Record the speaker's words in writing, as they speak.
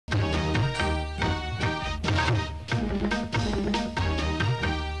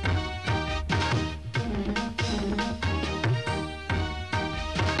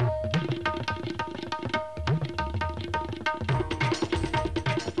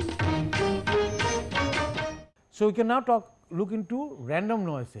So, we can now look into random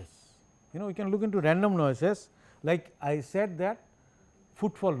noises, we can look into random noises, like I said that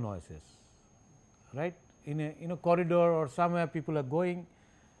footfall noises, right, in a corridor or somewhere people are going,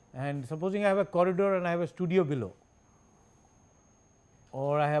 and supposing I have a corridor and I have a studio below,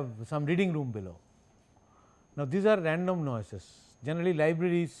 or I have some reading room below. Now, these are random noises. Generally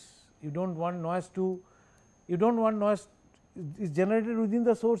libraries, you do not want noise is generated within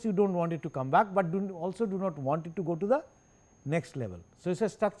the source, you do not want it to come back, but also do not want it to go to the next level. So, it is a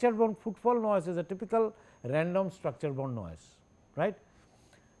structure bound footfall noise is a typical random structure bound noise, right.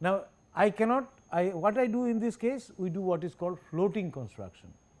 Now, what I do in this case, we do what is called floating construction.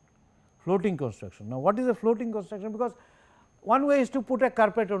 Floating construction. Now, what is a floating construction? Because one way is to put a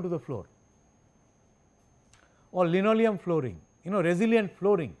carpet onto the floor or linoleum flooring, resilient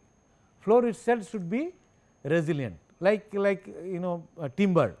flooring. Floor itself should be resilient, like a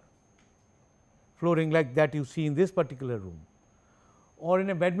timber flooring like that you see in this particular room, or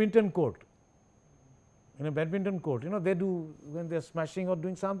in a badminton court. In a badminton court, they do, when they are smashing or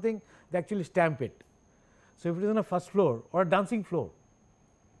doing something, they actually stamp it. So, if it is on a first floor or a dancing floor,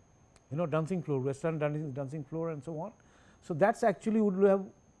 dancing floor, western dancing floor and so on. So, that is actually would have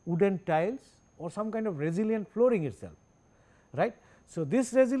wooden tiles or some kind of resilient flooring itself, right. So,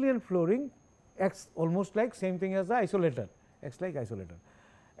 this resilient flooring acts almost like same thing as the isolator, acts like isolator,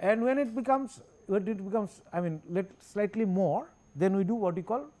 and when it becomes I mean slightly more, then we do what we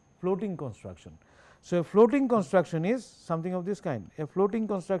call floating construction. So, a floating construction is something of this kind. A floating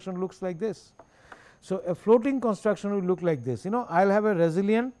construction looks like this. So, a floating construction will look like this. I will have a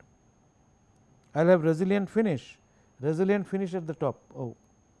resilient finish at the top. Oh,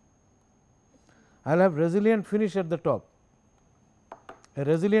 I will have resilient finish at the top, a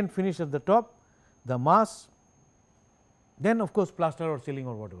resilient finish at the top, the mass, then of course, plaster or ceiling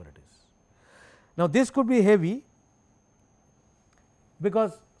or whatever it is. Now, this could be heavy,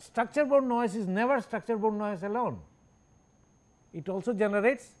 because structure bound noise is never structure bound noise alone, it also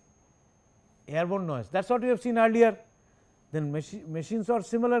generates airborne noise. That is what we have seen earlier. Then machines or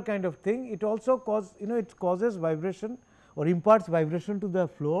similar kind of thing, it also it causes vibration or imparts vibration to the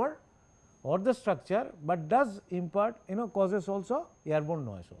floor or the structure, but does impart causes also airborne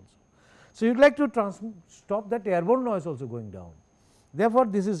noise also. So, you would like to stop that airborne noise also going down. Therefore,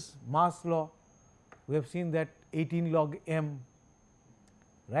 this is Mass law, we have seen that 18 log m,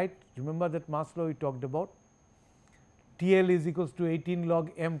 right. Remember that Mass law we talked about, TL is equals to 18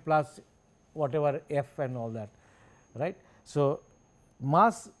 log m plus whatever f and all that, right. So,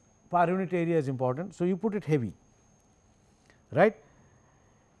 mass per unit area is important. So, you put it heavy, right,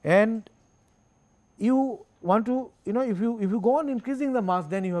 and you want to if you go on increasing the mass,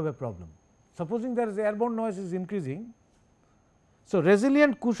 then you have a problem. Supposing there is airborne noise is increasing. So,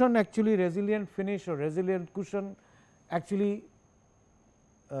 resilient cushion actually resilient finish or resilient cushion actually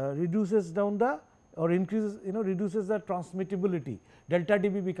reduces down the or increases reduces the transmittability, delta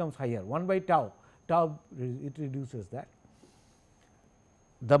dB becomes higher 1 by tau it reduces that.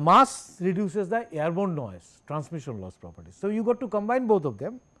 The mass reduces the airborne noise transmission loss properties. So, you got to combine both of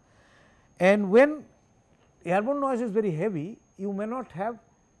them, and when airborne noise is very heavy, you may not have,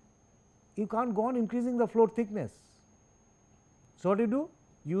 you can't go on increasing the floor thickness. So, what do?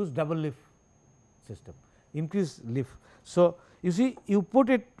 Use double lift system, increase lift. So, you see you put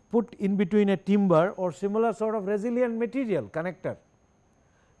in between a timber or similar sort of resilient material connector,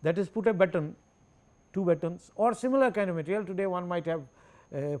 that is put a batten, 2 battens or similar kind of material. Today one might have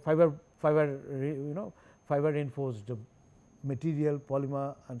fiber reinforced material,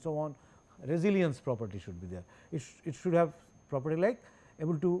 polymer and so on. Resilience property should be there. It should have property like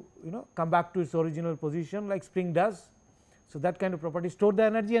able to come back to its original position like spring does. So, that kind of property, store the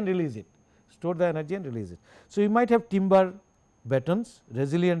energy and release it, store the energy and release it. So, you might have timber battens,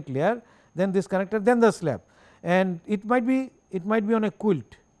 resilient layer, then this connector, then the slab, and it might be on a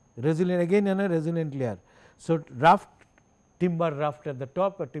quilt, resilient again in a resilient layer. So, timber raft at the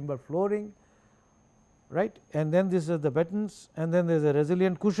top, a timber flooring, right, and then this is the battens, and then there is a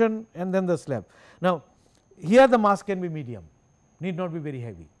resilient cushion, and then the slab. Now, here the mass can be medium, need not be very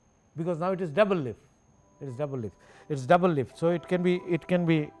heavy, because now it is double lift, it is double lift. So, it can be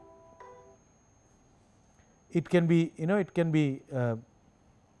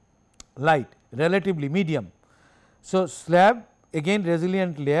light, relatively medium. So, slab again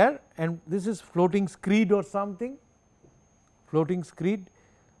resilient layer, and this is floating screed or something, floating screed.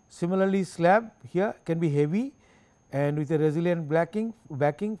 Similarly, slab here can be heavy and with a resilient backing,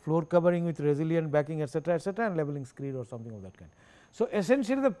 floor covering with resilient backing, etc., and leveling screed or something of that kind. So,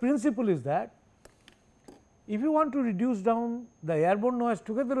 essentially the principle is that if you want to reduce down the airborne noise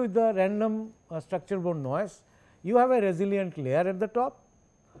together with the random structure bound noise, you have a resilient layer at the top,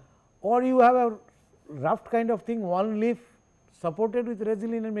 or you have a rough kind of thing, one leaf supported with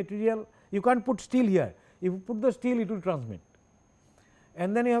resilient material. You can't put steel here. If you put the steel, it will transmit,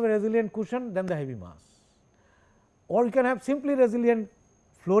 and then you have a resilient cushion, then the heavy mass. Or you can have simply resilient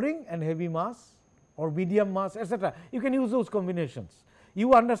flooring and heavy mass or medium mass, etc. You can use those combinations.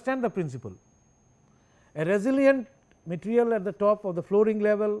 You understand the principle. A resilient material at the top of the flooring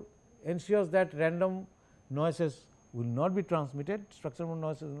level ensures that random noises will not be transmitted, structural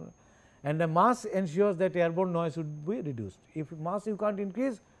noises, and the mass ensures that airborne noise would be reduced. If mass you can't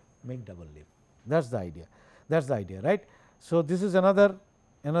increase, make double leaf. That is the idea. That is the idea, right. So, this is another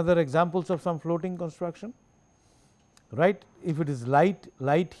examples of some floating construction, right. If it is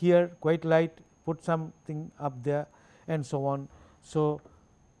light here, quite light, put something up there and so on. So,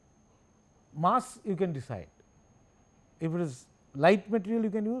 mass you can decide. If it is light material you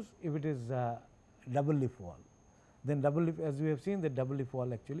can use, if it is double leaf wall, then double leaf, as we have seen, the double leaf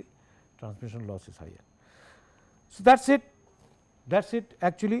wall actually transmission loss is higher. So, that is it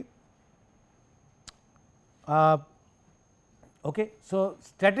actually. Okay. So,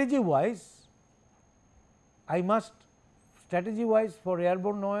 strategy wise for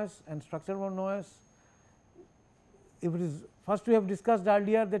airborne noise and structural noise, if it is, first we have discussed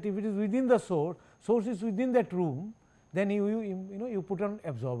earlier that if it is within the source is within that room, then you put on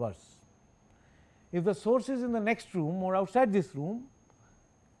absorbers. If the source is in the next room or outside this room,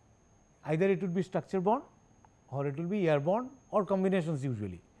 either it would be structure borne or it will be airborne or combinations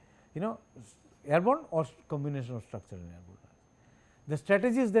usually, airborne or combination of structure and airborne. The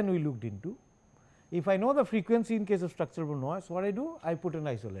strategies then we looked into. If I know the frequency in case of structural noise, what I do? I put an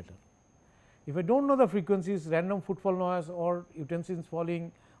isolator. If I do not know the frequencies, random footfall noise or utensils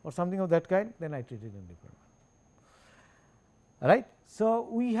falling or something of that kind, then I treat it in different way. Right. So,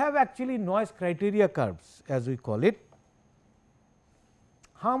 we have actually noise criteria curves, as we call it.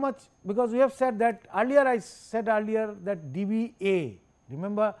 How much? Because we have said that earlier, I said earlier that dBA,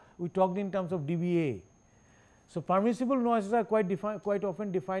 remember we talked in terms of dBA. So, permissible noises are quite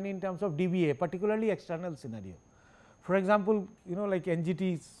often defined in terms of dBA, particularly external scenario. For example, like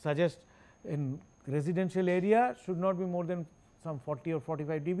NGT suggests in residential area should not be more than some 40 or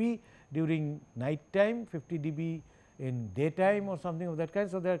 45 dB during night time, 50 dB in daytime or something of that kind.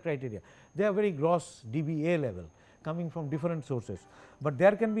 So, there are criteria. They are very gross dBA level coming from different sources, but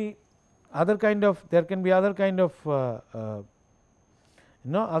there can be other kind of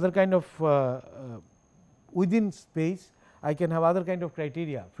within space I can have other kind of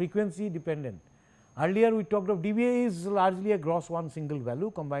criteria, frequency dependent. Earlier we talked of dBA is largely a gross one single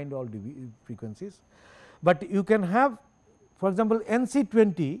value combined all dB frequencies, but you can have, for example,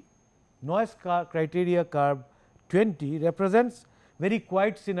 NC20 noise criteria curve 20 represents very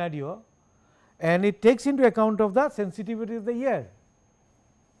quiet scenario, and it takes into account of the sensitivity of the ear,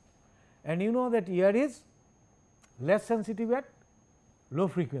 and you know that ear is less sensitive at low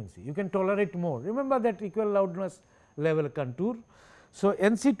frequency, you can tolerate more. Remember that equal loudness level contour. So,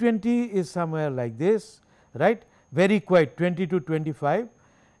 NC20 is somewhere like this, right, very quiet 20 to 25,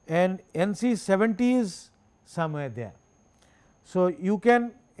 and NC70 is somewhere there. So, you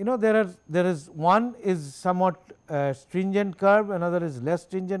can there is one is somewhat stringent curve, another is less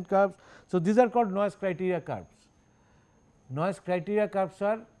stringent curves. So, these are called noise criteria curves. Noise criteria curves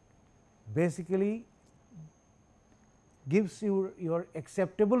are basically gives you your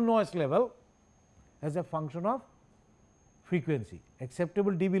acceptable noise level as a function of frequency,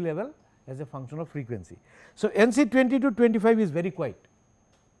 acceptable dB level as a function of frequency. So, NC20 to 25 is very quiet.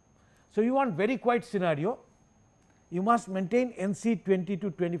 So, you want very quiet scenario, you must maintain NC20 to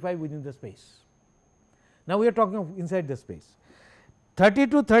 25 within the space. Now, we are talking of inside the space. 30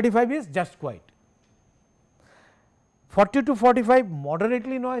 to 35 is just quiet, 40 to 45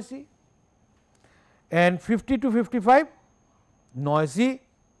 moderately noisy, and 50 to 55 noisy,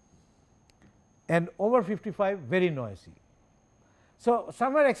 and over 55 very noisy. So,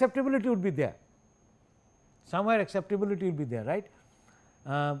 somewhere acceptability would be there, right,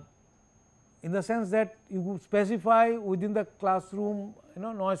 in the sense that you specify within the classroom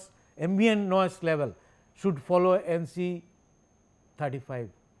noise, ambient noise level should follow NC 35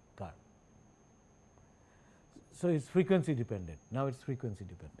 curve. So, it is frequency dependent, now it is frequency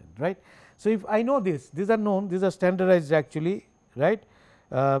dependent, right. So, if I know this, these are known, these are standardized actually, right.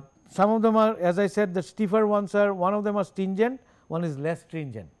 Some of them are, as I said, the stiffer ones are, one of them are stringent, one is less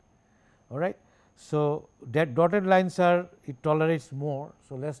stringent, all right. So, that dotted lines are, it tolerates more,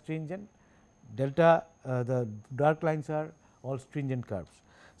 so less stringent, delta the dark lines are all stringent curves.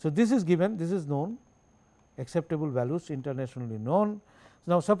 So, this is given, this is known, acceptable values internationally known.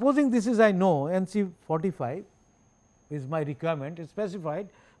 Now, supposing this is I know NC 45, is my requirement. It is specified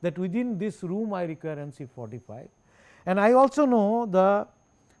that within this room I require NC 45, and I also know the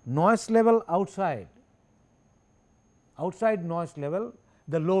noise level outside noise level,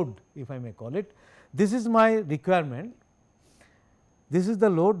 the load if I may call it. This is my requirement, this is the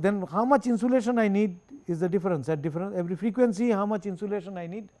load. Then how much insulation I need is the difference at every frequency. How much insulation I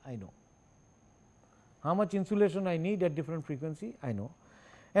need, I know. How much insulation I need at different frequency, I know.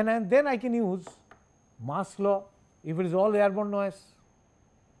 And then I can use mass law if it is all airborne noise.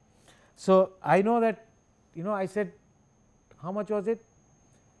 So, I know that I said how much was it?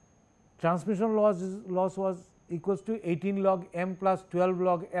 Transmission loss was equals to 18 log m plus 12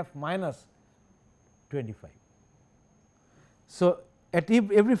 log f minus 25. So, at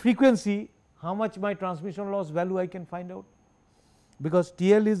every frequency how much my transmission loss value I can find out, because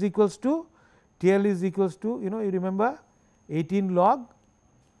TL is equals to you remember 18 log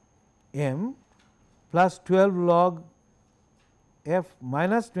m plus 12 log f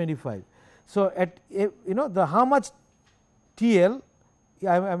minus 25. So, at the how much TL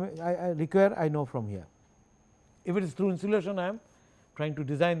I require, I know from here. If it is through insulation, I am trying to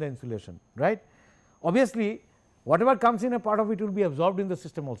design the insulation, right. Obviously, whatever comes in, a part of it will be absorbed in the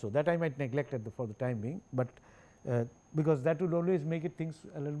system also, that I might neglect for the time being, but because that would always make it things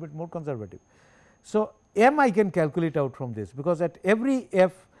a little bit more conservative. So, m I can calculate out from this, because at every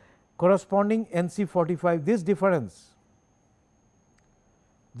f corresponding NC 45, this difference,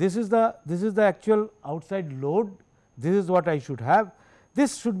 this is the actual outside load, this is what I should have,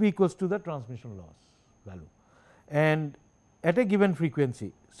 this should be equals to the transmission loss value and at a given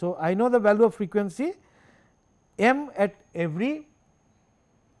frequency. So, I know the value of frequency m at every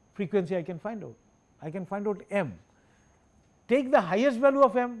frequency I can find out. I can find out m. Take the highest value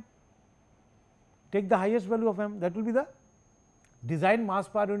of m, that will be the design mass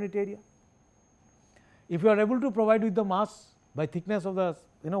per unit area. If you are able to provide with the mass by thickness of the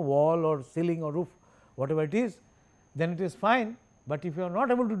wall or ceiling or roof, whatever it is, then it is fine, but if you are not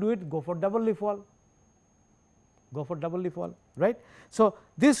able to do it, go for double leaf wall, right. So,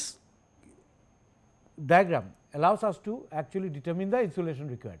 this diagram allows us to actually determine the insulation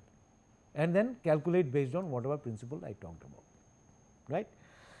required and then calculate based on whatever principle I talked about, right.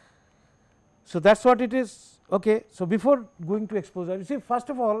 So, that is what it is. Okay. So, before going to exposure, you see, first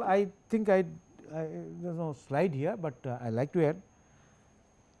of all I think there is no slide here, but I like to add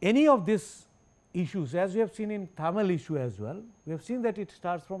any of these issues, as we have seen in thermal issue as well, we have seen that it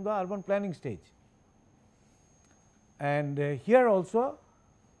starts from the urban planning stage. And here also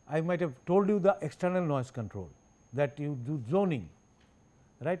I might have told you the external noise control, that you do zoning,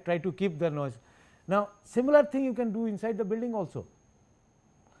 right, try to keep the noise. Now, similar thing you can do inside the building also.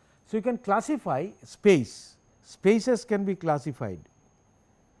 So, you can classify spaces can be classified.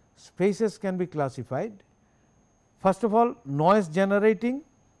 First of all, noise generating,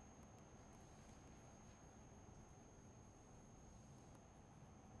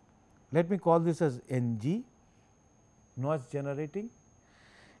 let me call this as NG, noise generating,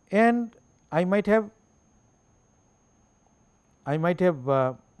 and I might have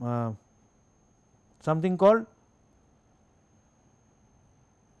something called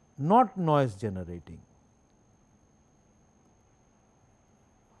not noise generating,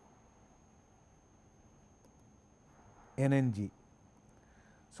 NNG.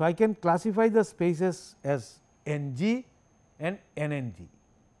 So, I can classify the spaces as NG and NNG.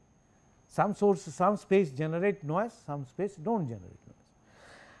 Some space generate noise, some space do not generate noise.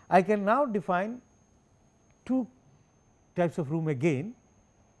 I can now define two types of room again,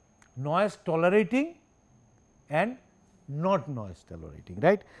 noise tolerating and not noise tolerating,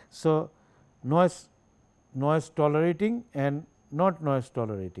 right. So, noise tolerating and not noise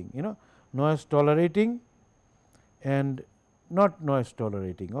tolerating, noise tolerating and not noise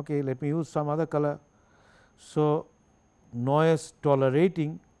tolerating. Okay, let me use some other color. So, noise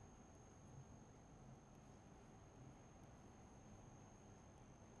tolerating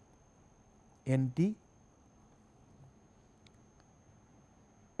NT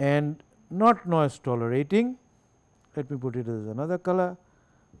and not noise tolerating, let me put it as another color,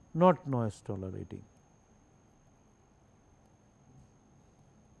 not noise tolerating.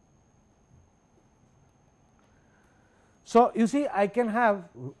 So, you see, I can have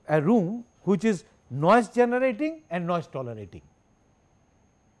a room which is noise generating and noise tolerating.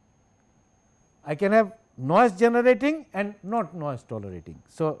 I can have noise generating and not noise tolerating.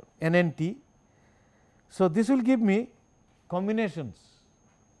 So, NNT. So, this will give me combinations,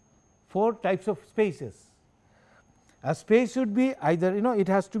 4 types of spaces. A space should be either it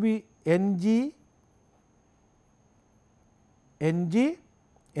has to be NG, NT,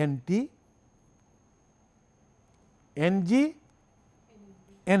 Ng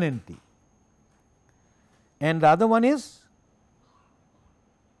NNT, and the other one is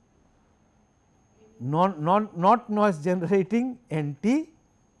not noise generating NT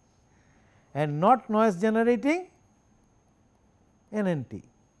and not noise generating NNT,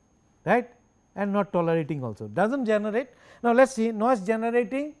 right, and not tolerating also, does not generate. Now, let us see noise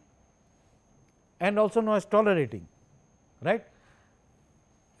generating and also noise tolerating, right,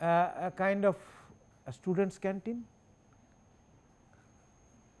 a kind of a student's canteen.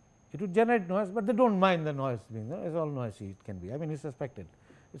 It would generate noise, but they do not mind the noise being there, it is all noisy, it can be, I mean it is suspected,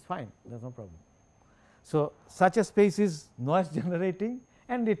 it is fine, there is no problem. So, such a space is noise generating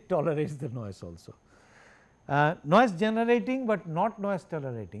and it tolerates the noise also. Noise generating, but not noise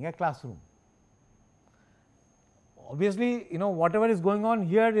tolerating, a classroom. Obviously, whatever is going on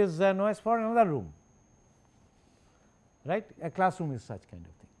here is noise for another room, right, a classroom is such kind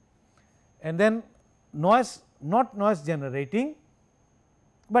of thing. And then noise, not noise generating,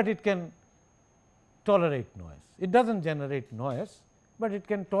 but it can tolerate noise, it does not generate noise, but it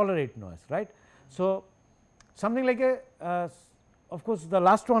can tolerate noise, right. So, something like of course, the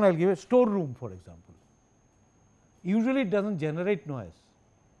last one I will give a storeroom for example, usually it does not generate noise,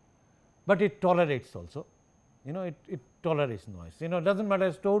 but it tolerates also, it tolerates noise, does not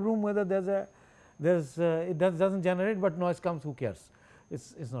matter storeroom whether it does not generate, but noise comes, who cares, it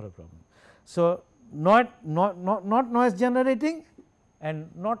is not a problem. So, not noise generating and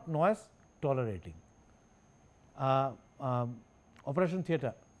not noise tolerating. Operation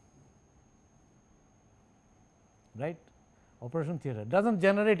theatre, right, operation theatre does not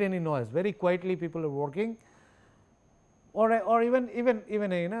generate any noise, very quietly people are working, or even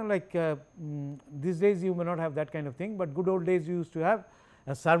like these days you may not have that kind of thing, but good old days you used to have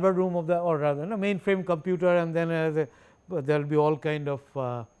a server room of the, or rather mainframe computer, and then there will be all kind of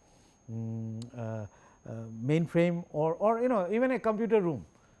mainframe or even a computer room,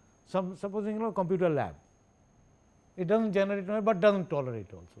 supposing computer lab, it does not generate noise, but does not tolerate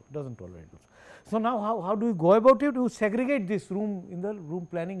also, So, now how do we go about it? We segregate this room in the room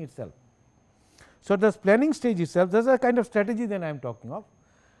planning itself. So, this planning stage itself, there is a kind of strategy that I am talking of.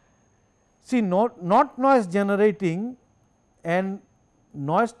 See, not noise generating and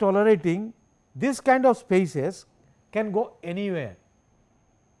noise tolerating, this kind of spaces can go anywhere,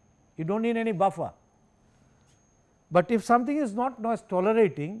 you do not need any buffer. But if something is not noise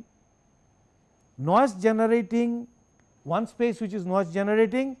tolerating, noise generating, one space which is noise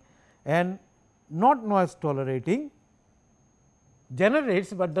generating and not noise tolerating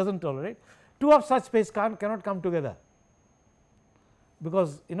generates, but does not tolerate, two of such space cannot come together,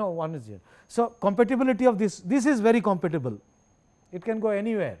 because one is here. So, compatibility of this is very compatible, it can go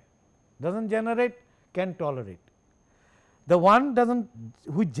anywhere, does not generate, can tolerate. The one does not,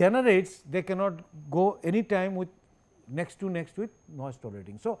 which generates, they cannot go any time with next with noise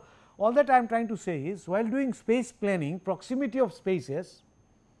tolerating. So, all that I am trying to say is, while doing space planning, proximity of spaces,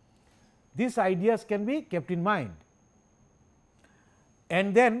 these ideas can be kept in mind,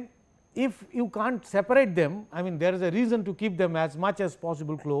 and then if you can't separate them, I mean there is a reason to keep them as much as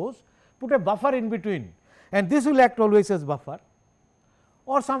possible close, put a buffer in between, and this will act always as buffer,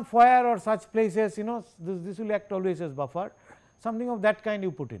 or some foyer or such places, this will act always as buffer, something of that kind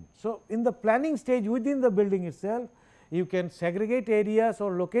you put in. So, in the planning stage within the building itself, you can segregate areas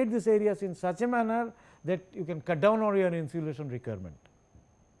or locate these areas in such a manner that you can cut down on your insulation requirement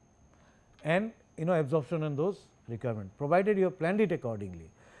and absorption on those requirement, provided you have planned it accordingly.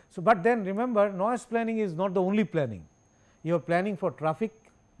 So, but then remember, noise planning is not the only planning, you are planning for traffic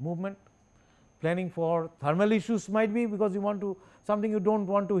movement, planning for thermal issues might be, because you want to something you do not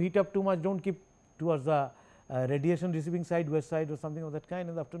want to heat up too much, do not keep towards the radiation receiving side, west side or something of that kind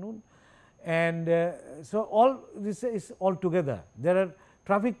in the afternoon. And so, all this is all together. There are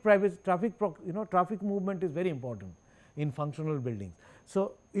traffic movement is very important in functional buildings.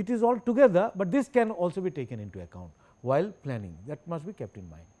 So, it is all together, but this can also be taken into account while planning, that must be kept in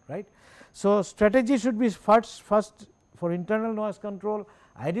mind, right. So, strategy should be first for internal noise control,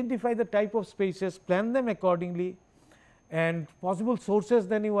 identify the type of spaces, plan them accordingly, and possible sources,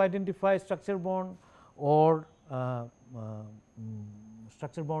 then you identify structure borne or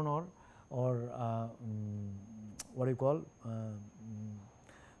what do you call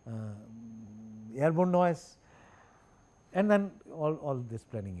airborne noise, and then all this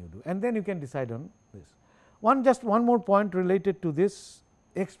planning you do, and then you can decide on this. Just one more point related to this,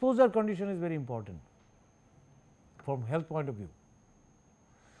 exposure condition is very important from health point of view.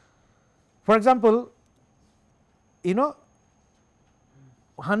 For example,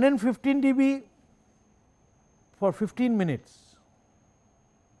 115 dB for 15 minutes,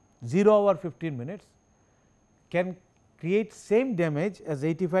 0 hour 15 minutes can create same damage as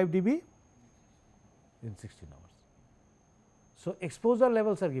 85 dB in 16 hours. So, exposure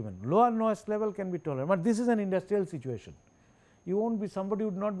levels are given, lower noise level can be tolerated, but this is an industrial situation. You won't be, somebody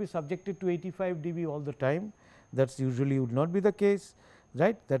would not be subjected to 85 dB all the time, that is usually would not be the case,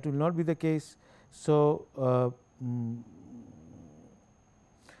 right, that will not be the case. So,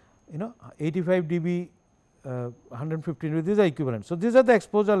 85 dB 115 dB, these are equivalent. So, these are the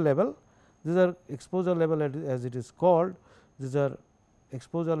exposure level, these are exposure level as it is called, these are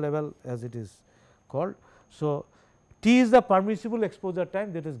exposure level as it is called. So, T is the permissible exposure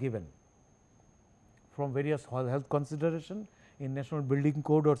time that is given from various health consideration in National Building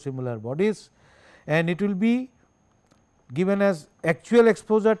Code or similar bodies, and it will be given as actual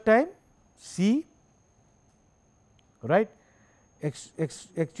exposure time C, right,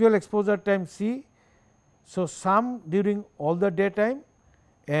 actual exposure time C. So, sum during all the daytime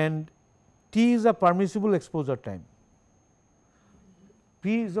and T is a permissible exposure time,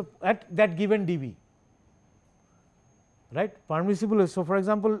 P is at that given dB, right, permissible. So, for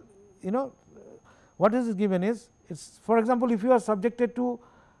example, what is given is, it's for example, if you are subjected to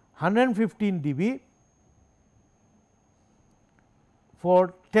 115 dB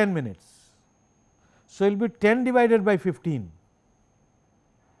for 10 minutes. So, it will be 10 divided by 15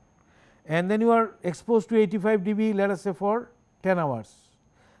 and then you are exposed to 85 dB, let us say for 10 hours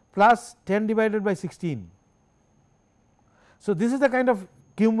plus 10 divided by 16. So, this is the kind of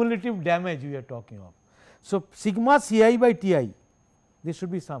cumulative damage we are talking of. So, sigma C I by T I, this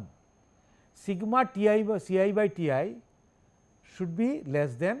should be sum, sigma T I by C I by T I should be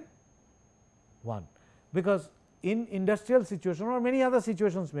less than 1, because in industrial situation or many other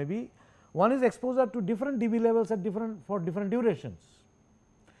situations maybe one is exposure to different dB levels at different durations.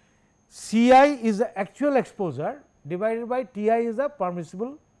 C I is the actual exposure divided by T I is the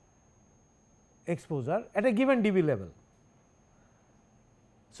permissible exposure at a given dB level.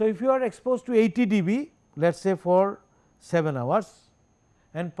 So, if you are exposed to 80 dB, let us say for 7 hours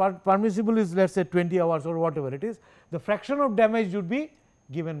and permissible is let us say 20 hours or whatever it is, the fraction of damage would be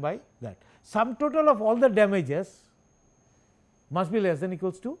given by that. Sum total of all the damages must be less than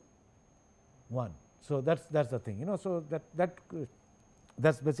equals to 1. So, that is the thing, so that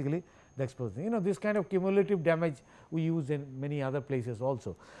is basically the exposure thing. This kind of cumulative damage we use in many other places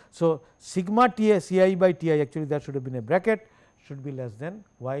also. So, sigma T I C I by T I, actually that should have been a bracket, should be less than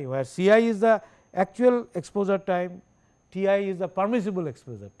y, where C I is the actual exposure time, T I is the permissible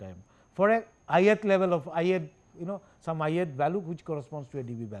exposure time for a ith level of ith, some ith value which corresponds to a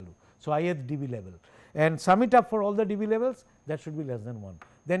dB value. So, ith dB level, and sum it up for all the dB levels, that should be less than 1,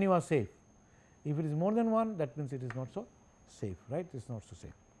 then you are safe. If it is more than 1, that means it is not so safe, right, it is not so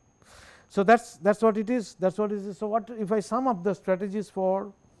safe. So, that is what it is, that is what it is. So, what if I sum up the strategies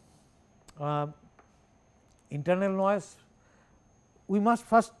for internal noise, we must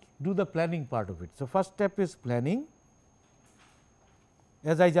first do the planning part of it. So, first step is planning,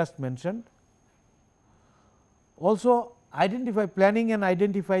 as I just mentioned. Also identify planning and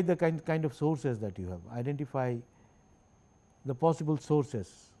identify the kind of sources that you have, identify the possible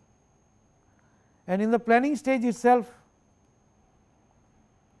sources, and in the planning stage itself,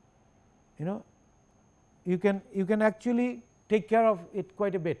 you can actually take care of it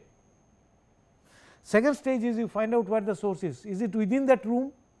quite a bit. Second stage is you find out where the source is it within that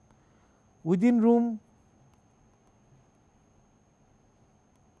room, within room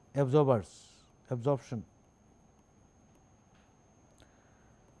absorption,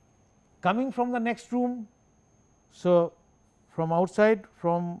 coming from the next room. So, from outside,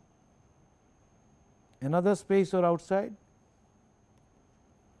 from another space or outside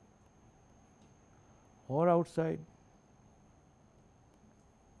or outside,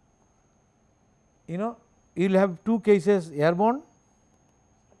 you will have two cases, airborne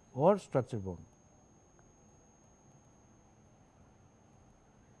or structure borne.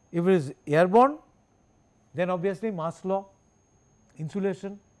 If it is airborne, then obviously mass law,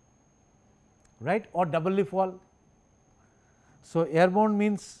 insulation, right, or doubly fall. So, airborne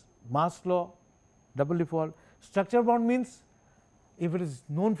means mass law, doubly fall. Structure borne means if it is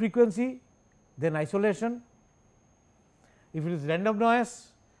known frequency, then isolation. If it is random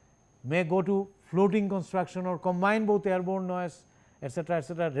noise, may go to floating construction or combine both airborne noise,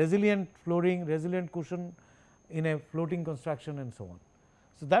 etc., resilient flooring, resilient cushion in a floating construction and so on.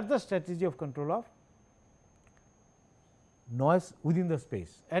 So, that is the strategy of control of noise within the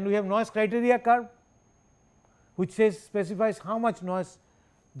space, and we have noise criteria curve which specifies how much noise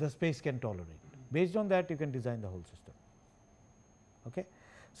the space can tolerate. Based on that, you can design the whole system. Okay.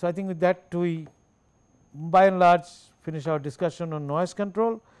 So, I think with that we by and large finish our discussion on noise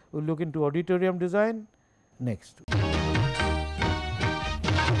control. We will look into auditorium design next.